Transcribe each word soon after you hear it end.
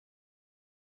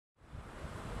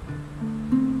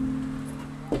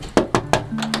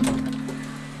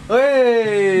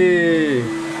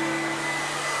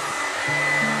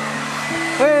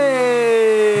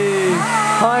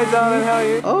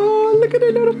look at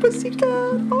her little pussycat.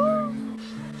 Oh.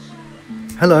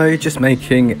 Hello, just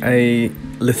making a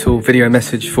little video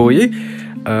message for you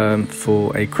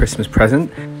for a Christmas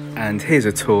present. And here's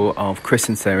a tour of Chris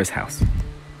and Sarah's house.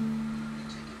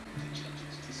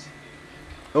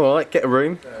 Alright, get a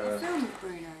room.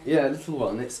 Yeah, a little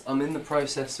one. I'm in the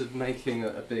process of making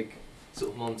a big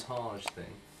sort of montage thing.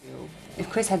 If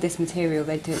Chris had this material,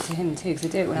 they'd do it to him too, because they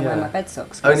do it when I wear my bed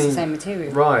socks, because it's the same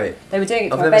material. Right. They were doing it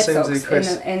to my bed socks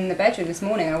in the bedroom this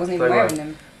morning, and I wasn't even wearing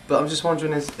them. But I'm just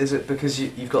wondering, is it because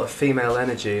you've got a female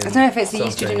energy? I don't know if it's the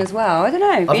estrogen as well. I don't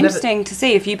know. It'd be interesting to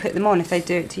see if you put them on, if they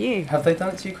do it to you. Have they done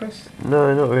it to you, Chris?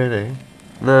 No, not really.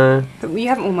 No. But you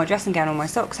haven't worn my dressing gown or my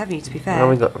socks, have you, to be fair? I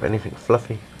haven't got anything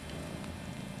fluffy.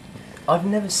 I've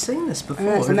never seen this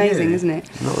before. It's amazing, isn't it?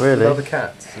 Not really. Love the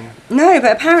cats. No,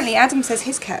 but apparently Adam says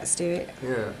his cats do it.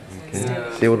 Yeah.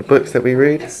 Okay. See all the books that we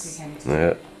read?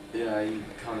 Yeah. Yeah, you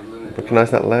kind of limit. Recognise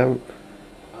that lamp?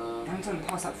 I'm trying to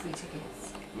pass up free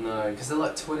tickets. No, because they're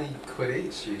like 20 quid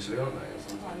each usually, aren't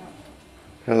they?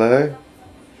 Hello.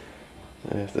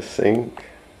 There's the sink.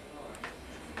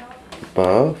 The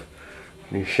bath.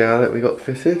 New shower that we got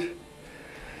fitted.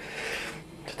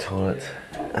 The toilet.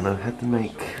 And I've had to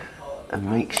make a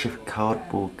makeshift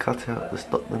cardboard cutout to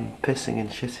stop them pissing and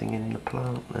shitting in the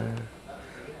plant there.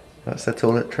 That's the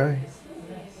toilet tray.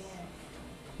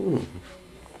 I'll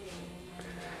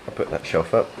put that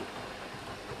shelf up.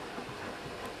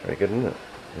 Very good, isn't it?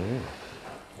 Yeah.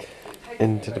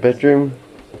 Into the bedroom.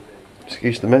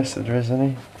 Excuse the mess if there is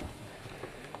any.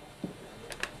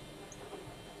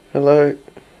 Hello.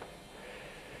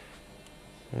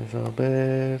 There's our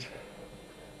bed.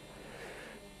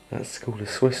 That's called a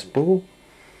Swiss ball.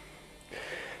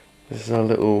 This is our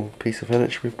little piece of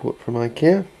furniture we bought from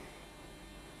IKEA.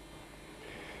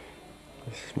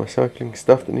 This is my cycling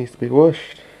stuff that needs to be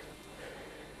washed.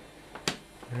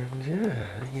 And yeah,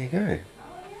 there you go.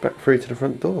 Back through to the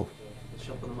front door.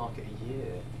 Shop on the market a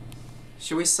year.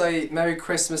 Should we say Merry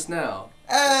Christmas now?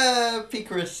 Happy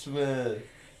Christmas!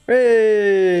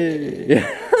 Hey!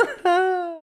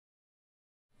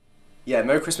 Yeah,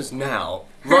 Merry Christmas now.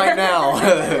 Right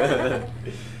now.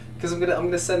 Because I'm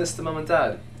gonna send this to Mum and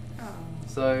Dad. Oh.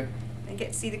 So They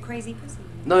get to see the crazy pussy.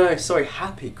 No, sorry,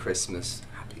 Happy Christmas.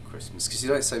 Happy Christmas. Because you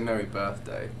don't say Merry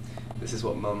Birthday. This is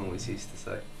what Mum always used to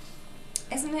say.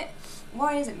 Isn't it?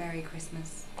 Why is it Merry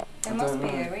Christmas? There must be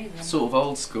a reason. Sort of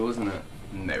old school, isn't it?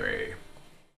 Merry